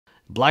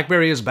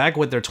BlackBerry is back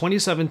with their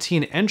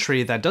 2017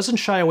 entry that doesn't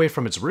shy away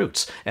from its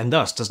roots, and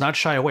thus does not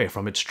shy away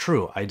from its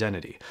true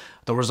identity.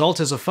 The result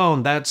is a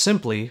phone that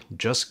simply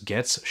just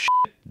gets shit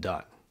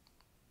done.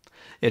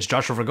 It's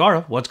Joshua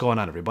Vergara, what's going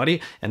on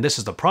everybody, and this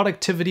is the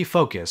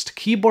productivity-focused,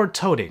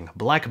 keyboard-toting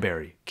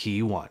BlackBerry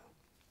KEYone.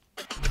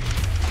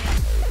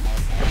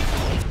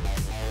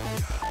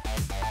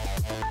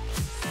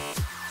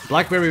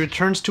 BlackBerry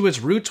returns to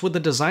its roots with a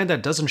design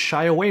that doesn't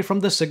shy away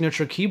from the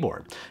signature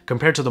keyboard.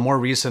 Compared to the more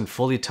recent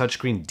fully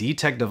touchscreen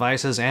D-Tech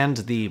devices and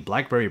the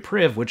BlackBerry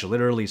Priv, which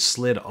literally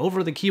slid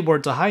over the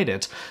keyboard to hide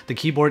it, the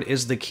keyboard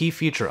is the key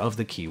feature of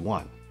the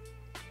KEYone.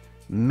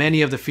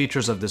 Many of the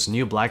features of this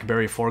new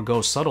BlackBerry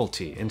forego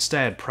subtlety,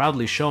 instead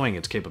proudly showing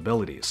its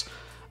capabilities.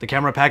 The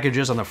camera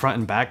packages on the front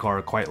and back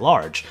are quite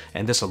large,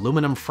 and this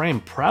aluminum frame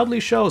proudly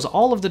shows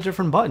all of the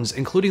different buttons,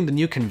 including the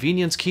new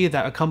convenience key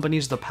that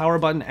accompanies the power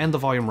button and the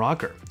volume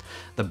rocker.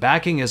 The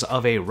backing is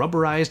of a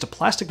rubberized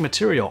plastic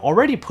material,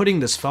 already putting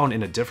this phone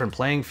in a different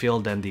playing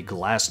field than the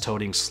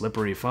glass-toting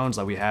slippery phones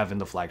that we have in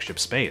the flagship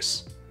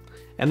space.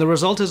 And the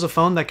result is a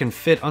phone that can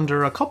fit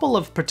under a couple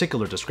of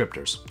particular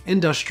descriptors,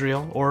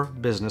 industrial or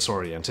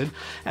business-oriented,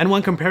 and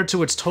when compared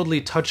to its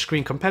totally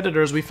touchscreen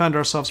competitors, we found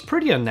ourselves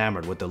pretty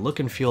enamored with the look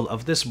and feel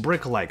of this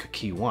brick-like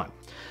KEYone.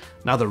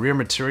 Now the rear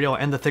material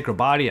and the thicker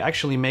body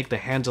actually make the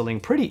handling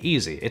pretty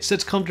easy. It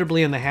sits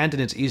comfortably in the hand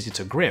and it's easy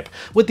to grip,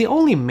 with the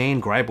only main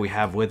gripe we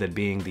have with it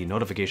being the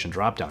notification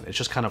dropdown. It's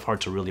just kind of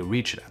hard to really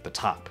reach it at the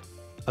top.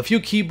 A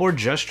few keyboard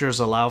gestures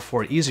allow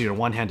for easier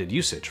one-handed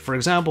usage. For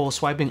example,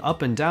 swiping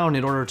up and down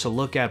in order to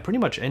look at pretty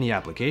much any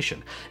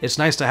application. It's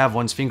nice to have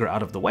one's finger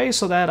out of the way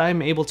so that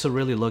I'm able to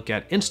really look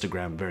at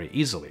Instagram very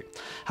easily.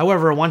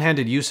 However,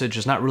 one-handed usage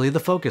is not really the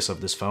focus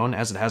of this phone,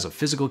 as it has a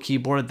physical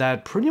keyboard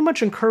that pretty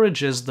much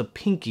encourages the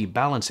pinky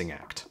balancing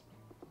act.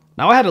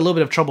 Now I had a little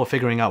bit of trouble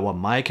figuring out what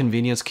my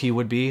convenience key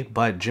would be,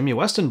 but Jimmy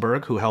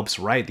Westenberg, who helps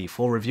write the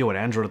full review at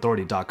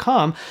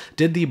AndroidAuthority.com,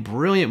 did the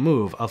brilliant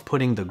move of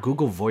putting the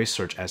Google voice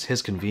search as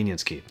his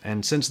convenience key,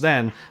 and since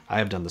then, I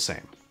have done the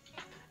same.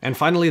 And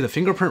finally, the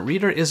fingerprint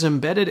reader is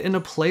embedded in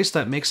a place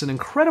that makes an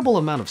incredible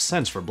amount of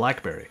sense for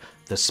BlackBerry,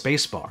 the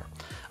spacebar.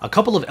 A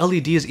couple of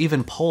LEDs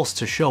even pulse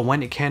to show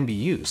when it can be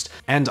used,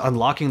 and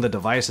unlocking the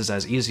device is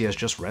as easy as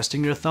just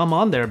resting your thumb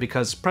on there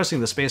because pressing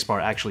the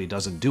spacebar actually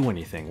doesn't do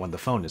anything when the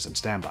phone is in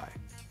standby.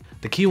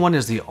 The KEYone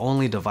is the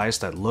only device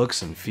that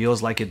looks and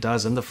feels like it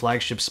does in the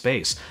flagship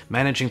space,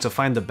 managing to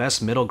find the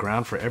best middle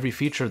ground for every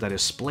feature that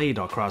is splayed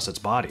across its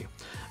body.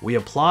 We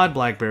applaud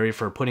BlackBerry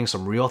for putting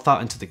some real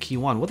thought into the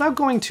KEYone without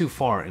going too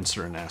far in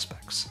certain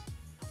aspects.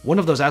 One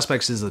of those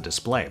aspects is the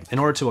display. In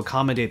order to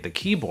accommodate the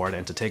keyboard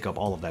and to take up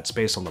all of that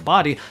space on the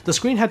body, the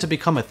screen had to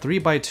become a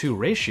 3:2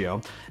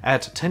 ratio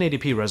at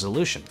 1080p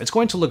resolution. It's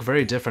going to look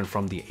very different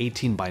from the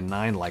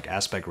 18:9 like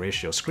aspect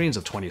ratio screens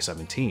of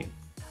 2017.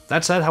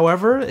 That said,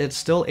 however, it's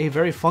still a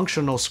very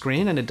functional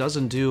screen and it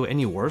doesn't do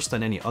any worse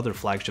than any other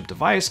flagship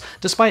device,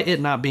 despite it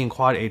not being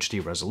Quad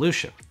HD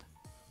resolution.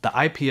 The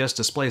IPS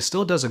display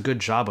still does a good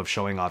job of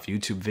showing off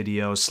YouTube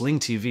videos, Sling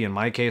TV in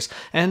my case,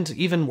 and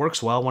even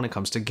works well when it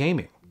comes to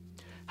gaming.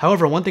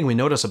 However, one thing we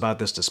notice about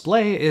this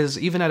display is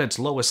even at its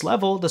lowest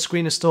level, the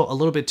screen is still a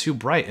little bit too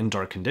bright in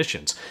dark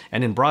conditions,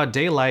 and in broad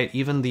daylight,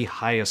 even the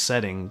highest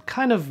setting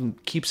kind of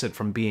keeps it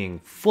from being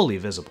fully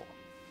visible.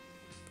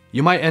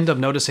 You might end up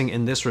noticing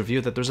in this review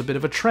that there's a bit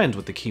of a trend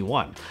with the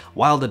KEYone.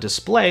 While the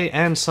display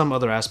and some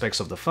other aspects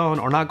of the phone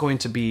are not going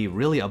to be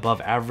really above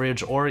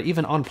average or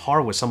even on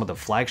par with some of the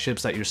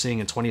flagships that you're seeing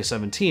in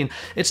 2017,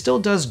 it still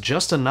does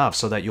just enough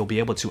so that you'll be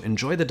able to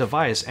enjoy the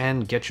device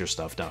and get your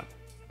stuff done.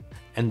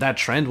 And that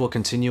trend will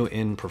continue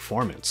in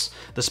performance.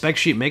 The spec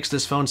sheet makes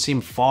this phone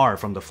seem far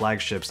from the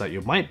flagships that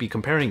you might be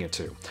comparing it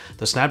to.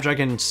 The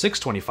Snapdragon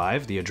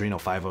 625, the Adreno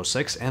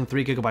 506, and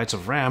 3GB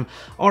of RAM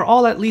are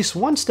all at least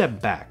one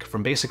step back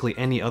from basically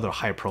any other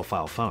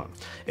high-profile phone.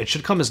 It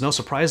should come as no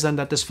surprise then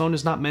that this phone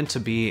is not meant to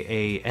be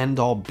a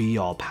end-all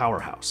be-all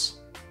powerhouse.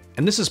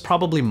 And this is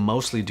probably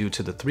mostly due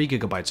to the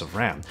 3GB of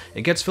RAM.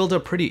 It gets filled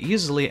up pretty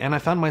easily, and I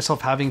found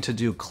myself having to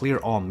do clear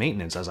all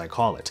maintenance, as I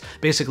call it.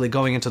 Basically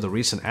going into the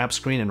recent app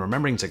screen and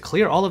remembering to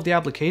clear all of the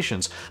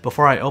applications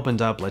before I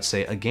opened up, let's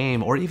say, a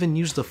game, or even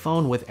used the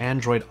phone with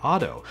Android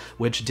Auto,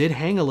 which did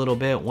hang a little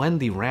bit when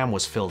the RAM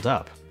was filled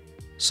up.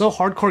 So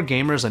hardcore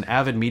gamers and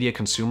avid media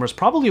consumers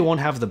probably won't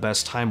have the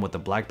best time with the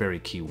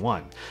BlackBerry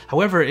KEYone.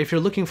 However, if you're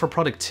looking for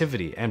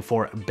productivity and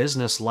for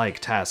business-like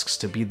tasks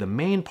to be the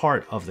main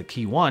part of the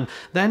KEYone,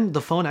 then the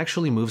phone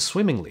actually moves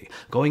swimmingly.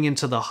 Going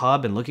into the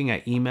hub and looking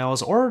at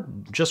emails or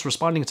just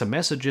responding to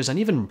messages and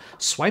even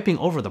swiping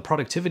over the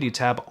productivity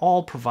tab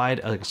all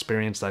provide an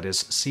experience that is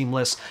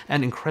seamless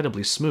and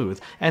incredibly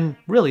smooth and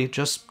really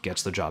just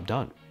gets the job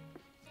done.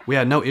 We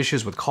had no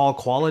issues with call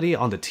quality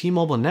on the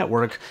T-Mobile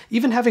network,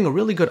 even having a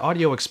really good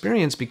audio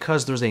experience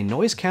because there's a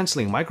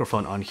noise-canceling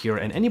microphone on here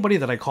and anybody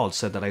that I called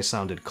said that I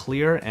sounded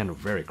clear and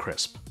very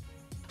crisp.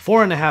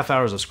 4.5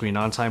 hours of screen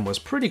on time was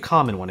pretty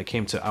common when it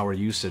came to our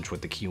usage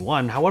with the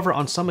KEYone. However,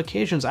 on some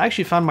occasions I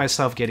actually found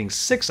myself getting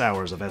 6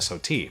 hours of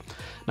SOT.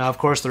 Now of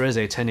course there is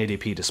a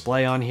 1080p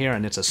display on here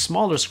and it's a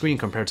smaller screen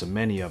compared to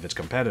many of its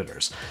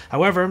competitors.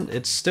 However,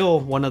 it's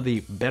still one of the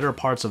better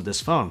parts of this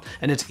phone,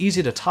 and it's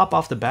easy to top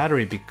off the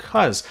battery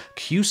because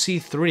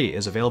QC3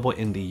 is available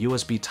in the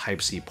USB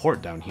Type-C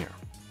port down here.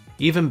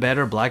 Even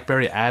better,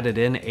 BlackBerry added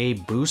in a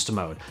boost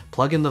mode.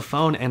 Plug in the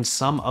phone and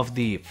some of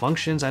the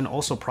functions and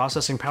also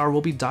processing power will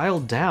be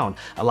dialed down,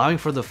 allowing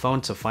for the phone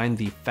to find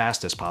the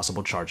fastest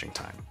possible charging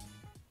time.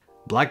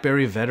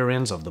 BlackBerry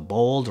veterans of the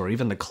Bold or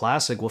even the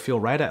Classic will feel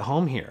right at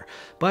home here,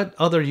 but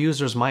other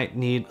users might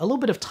need a little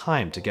bit of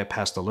time to get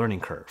past the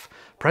learning curve.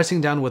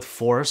 Pressing down with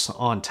force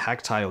on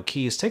tactile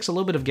keys takes a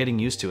little bit of getting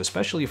used to,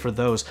 especially for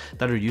those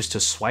that are used to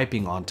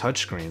swiping on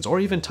touchscreens or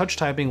even touch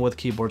typing with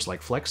keyboards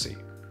like Flexi.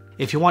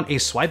 If you want a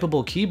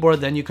swipeable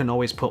keyboard, then you can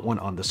always put one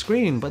on the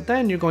screen, but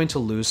then you're going to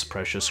lose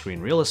precious screen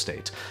real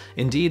estate.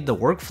 Indeed, the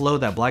workflow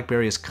that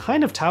BlackBerry is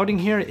kind of touting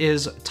here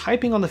is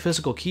typing on the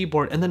physical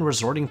keyboard and then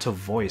resorting to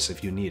voice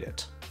if you need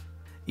it.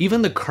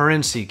 Even the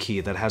currency key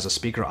that has a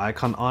speaker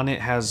icon on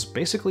it has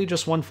basically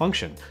just one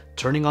function: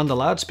 turning on the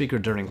loudspeaker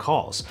during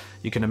calls.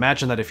 You can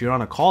imagine that if you're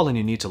on a call and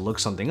you need to look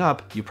something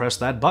up, you press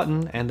that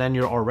button and then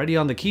you're already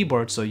on the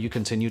keyboard, so you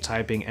continue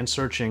typing and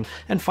searching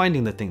and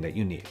finding the thing that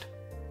you need.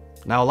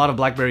 Now, a lot of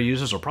BlackBerry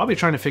users are probably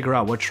trying to figure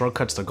out what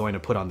shortcuts they're going to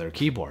put on their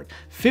keyboard.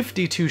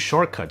 52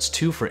 shortcuts,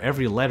 2 for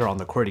every letter on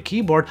the QWERTY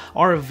keyboard,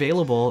 are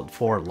available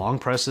for long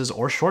presses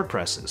or short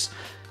presses.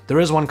 There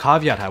is one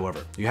caveat,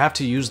 however. You have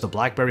to use the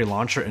BlackBerry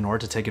launcher in order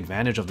to take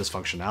advantage of this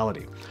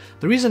functionality.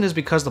 The reason is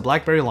because the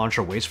BlackBerry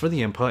launcher waits for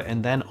the input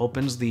and then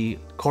opens the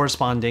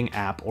corresponding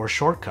app or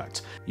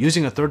shortcut.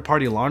 Using a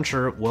third-party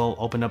launcher will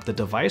open up the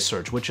device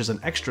search, which is an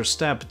extra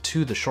step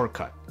to the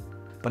shortcut.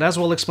 But as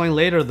we'll explain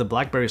later, the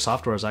BlackBerry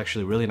software is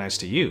actually really nice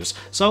to use,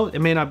 so it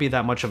may not be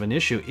that much of an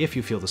issue if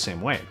you feel the same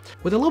way.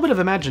 With a little bit of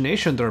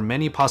imagination, there are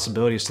many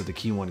possibilities to the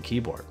KEYone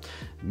keyboard.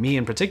 Me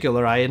in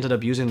particular, I ended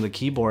up using the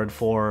keyboard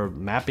for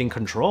mapping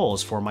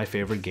controls for my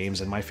favorite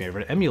games and my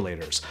favorite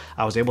emulators.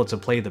 I was able to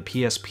play the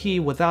PSP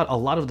without a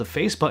lot of the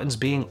face buttons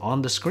being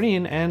on the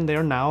screen, and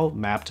they're now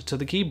mapped to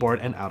the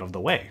keyboard and out of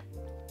the way.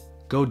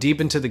 Go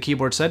deep into the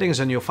keyboard settings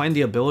and you'll find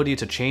the ability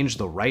to change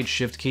the right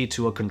shift key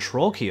to a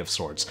control key of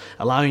sorts,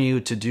 allowing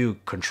you to do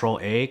Control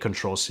A,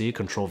 Control C,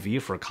 Control V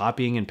for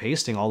copying and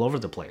pasting all over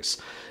the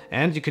place.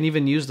 And you can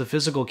even use the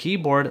physical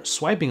keyboard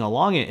swiping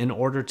along it in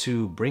order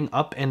to bring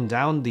up and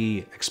down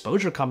the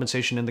exposure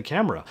compensation in the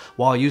camera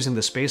while using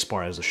the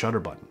spacebar as the shutter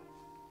button.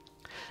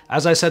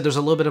 As I said, there's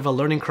a little bit of a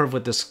learning curve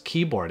with this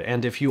keyboard,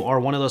 and if you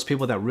are one of those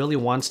people that really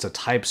wants to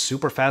type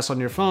super fast on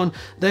your phone,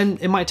 then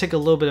it might take a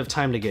little bit of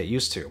time to get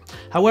used to.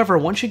 However,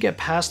 once you get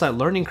past that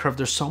learning curve,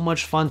 there's so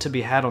much fun to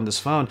be had on this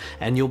phone,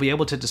 and you'll be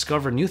able to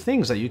discover new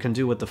things that you can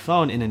do with the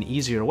phone in an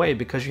easier way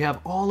because you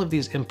have all of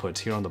these inputs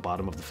here on the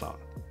bottom of the phone.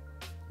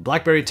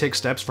 BlackBerry takes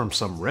steps from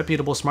some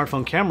reputable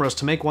smartphone cameras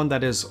to make one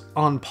that is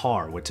on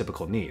par with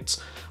typical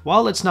needs.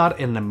 While it's not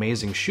an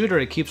amazing shooter,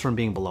 it keeps from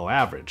being below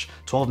average: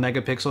 12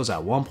 megapixels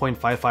at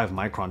 1.55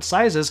 micron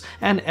sizes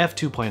and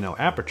f2.0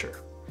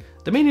 aperture.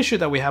 The main issue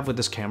that we have with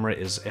this camera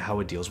is how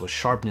it deals with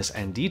sharpness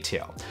and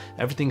detail.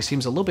 Everything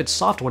seems a little bit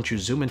soft once you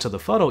zoom into the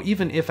photo,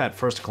 even if at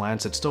first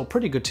glance it's still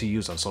pretty good to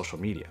use on social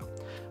media.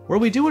 Where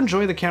we do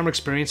enjoy the camera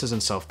experience is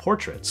in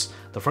self-portraits.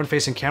 The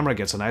front-facing camera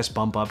gets a nice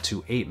bump up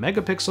to 8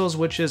 megapixels,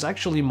 which is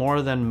actually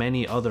more than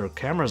many other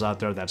cameras out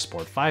there that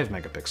sport 5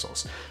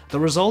 megapixels. The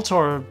results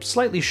are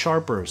slightly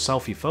sharper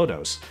selfie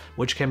photos,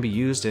 which can be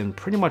used in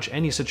pretty much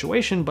any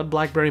situation, but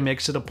BlackBerry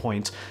makes it a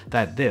point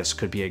that this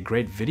could be a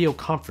great video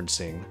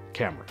conferencing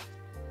camera.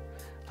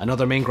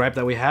 Another main gripe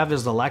that we have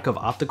is the lack of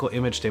optical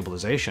image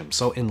stabilization,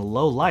 so in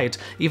low light,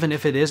 even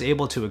if it is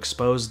able to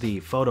expose the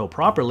photo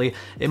properly,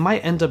 it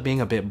might end up being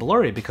a bit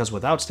blurry because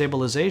without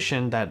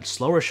stabilization, that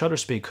slower shutter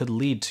speed could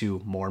lead to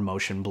more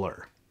motion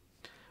blur.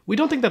 We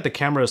don't think that the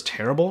camera is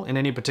terrible in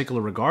any particular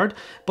regard,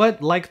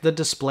 but like the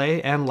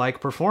display and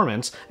like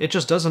performance, it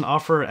just doesn't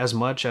offer as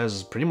much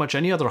as pretty much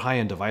any other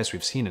high-end device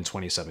we've seen in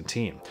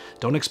 2017.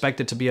 Don't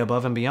expect it to be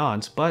above and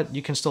beyond, but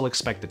you can still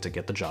expect it to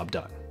get the job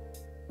done.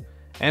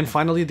 And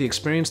finally, the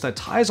experience that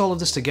ties all of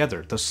this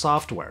together, the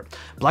software.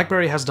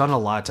 BlackBerry has done a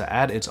lot to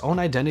add its own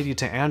identity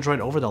to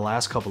Android over the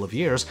last couple of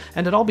years,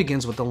 and it all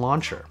begins with the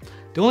launcher.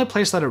 The only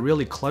place that it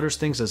really clutters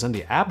things is in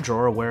the app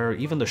drawer, where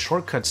even the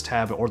Shortcuts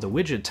tab or the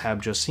Widget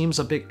tab just seems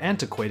a bit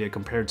antiquated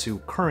compared to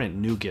current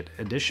Nougat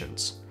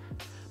editions.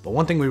 But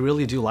one thing we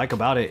really do like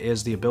about it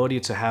is the ability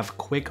to have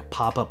quick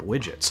pop-up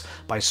widgets.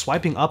 By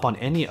swiping up on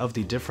any of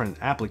the different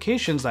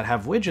applications that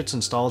have widgets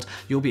installed,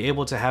 you'll be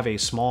able to have a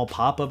small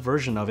pop-up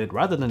version of it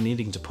rather than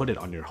needing to put it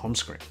on your home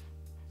screen.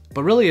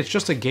 But really, it's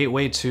just a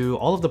gateway to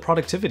all of the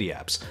productivity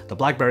apps, the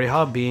BlackBerry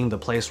Hub being the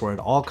place where it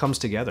all comes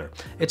together.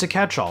 It's a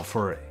catch-all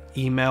for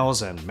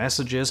emails and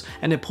messages,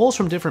 and it pulls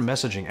from different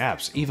messaging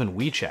apps, even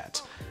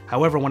WeChat.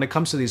 However, when it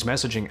comes to these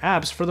messaging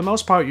apps, for the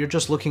most part, you're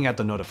just looking at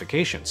the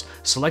notifications.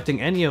 Selecting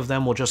any of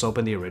them will just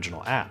open the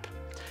original app.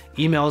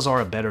 Emails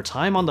are a better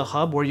time on the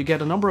hub where you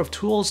get a number of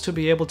tools to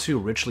be able to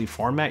richly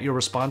format your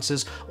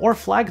responses or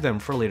flag them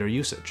for later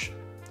usage.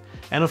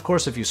 And of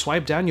course, if you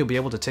swipe down, you'll be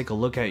able to take a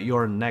look at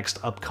your next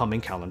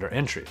upcoming calendar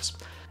entries.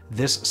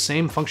 This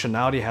same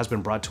functionality has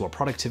been brought to a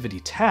productivity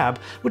tab,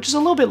 which is a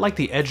little bit like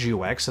the Edge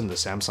UX in the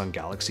Samsung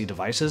Galaxy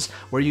devices,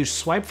 where you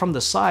swipe from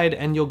the side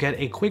and you'll get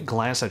a quick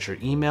glance at your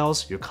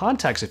emails, your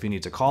contacts if you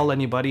need to call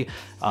anybody,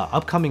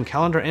 upcoming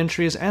calendar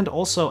entries, and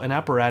also an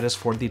apparatus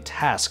for the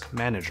task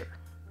manager.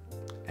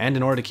 And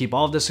in order to keep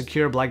all of this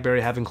secure, BlackBerry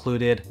have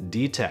included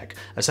DTEC,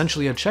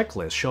 essentially a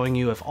checklist showing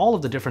you if all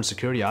of the different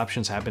security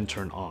options have been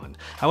turned on.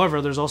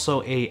 However, there's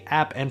also a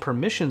app and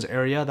permissions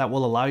area that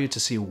will allow you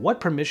to see what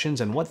permissions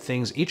and what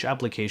things each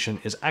application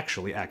is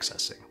actually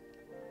accessing.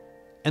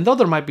 And though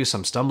there might be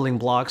some stumbling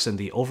blocks in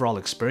the overall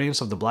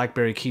experience of the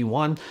BlackBerry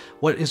KEYone,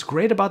 what is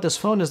great about this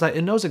phone is that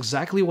it knows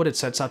exactly what it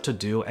sets out to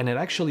do, and it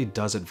actually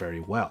does it very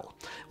well.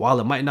 While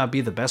it might not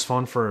be the best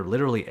phone for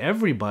literally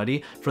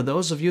everybody, for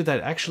those of you that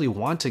actually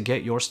want to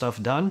get your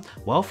stuff done,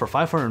 well, for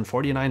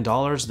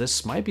 $549,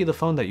 this might be the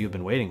phone that you've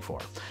been waiting for.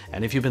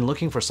 And if you've been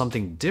looking for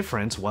something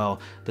different, well,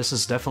 this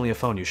is definitely a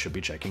phone you should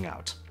be checking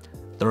out.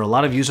 There are a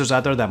lot of users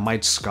out there that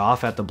might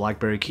scoff at the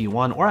BlackBerry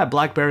KEYone or at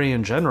BlackBerry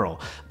in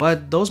general,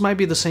 but those might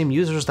be the same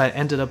users that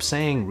ended up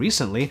saying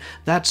recently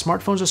that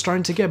smartphones are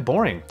starting to get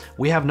boring.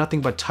 We have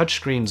nothing but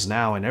touchscreens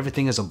now and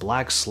everything is a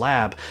black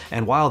slab,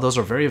 and while those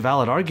are very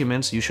valid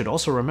arguments, you should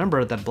also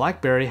remember that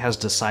BlackBerry has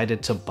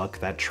decided to buck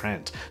that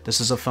trend.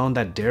 This is a phone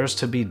that dares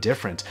to be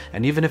different,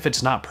 and even if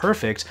it's not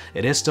perfect,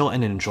 it is still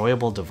an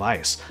enjoyable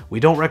device.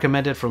 We don't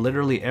recommend it for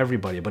literally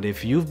everybody, but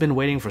if you've been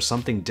waiting for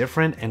something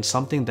different and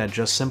something that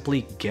just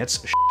simply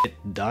gets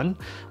shit done,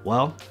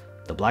 well,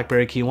 the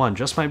BlackBerry KEYone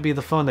just might be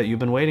the phone that you've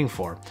been waiting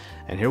for.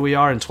 And here we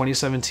are in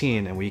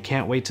 2017, and we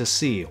can't wait to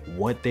see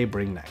what they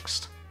bring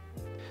next.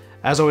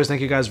 As always, thank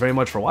you guys very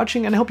much for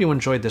watching, and I hope you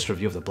enjoyed this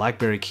review of the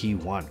BlackBerry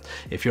KEYone.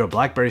 If you're a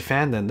BlackBerry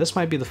fan, then this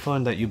might be the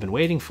phone that you've been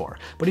waiting for.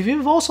 But if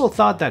you've also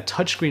thought that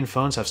touchscreen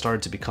phones have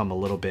started to become a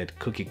little bit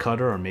cookie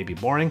cutter or maybe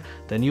boring,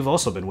 then you've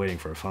also been waiting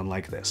for a phone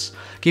like this.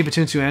 Keep it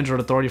tuned to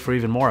Android Authority for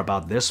even more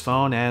about this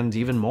phone and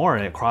even more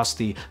across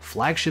the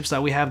flagships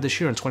that we have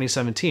this year in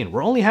 2017.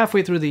 We're only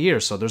halfway through the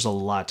year, so there's a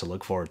lot to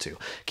look forward to.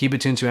 Keep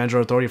it tuned to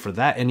Android Authority for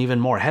that and even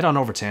more. Head on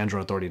over to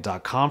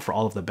AndroidAuthority.com for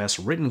all of the best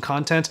written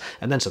content,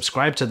 and then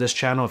subscribe to this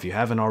channel if you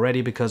haven't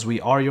already, because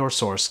we are your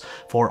source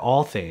for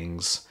all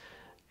things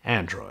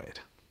Android.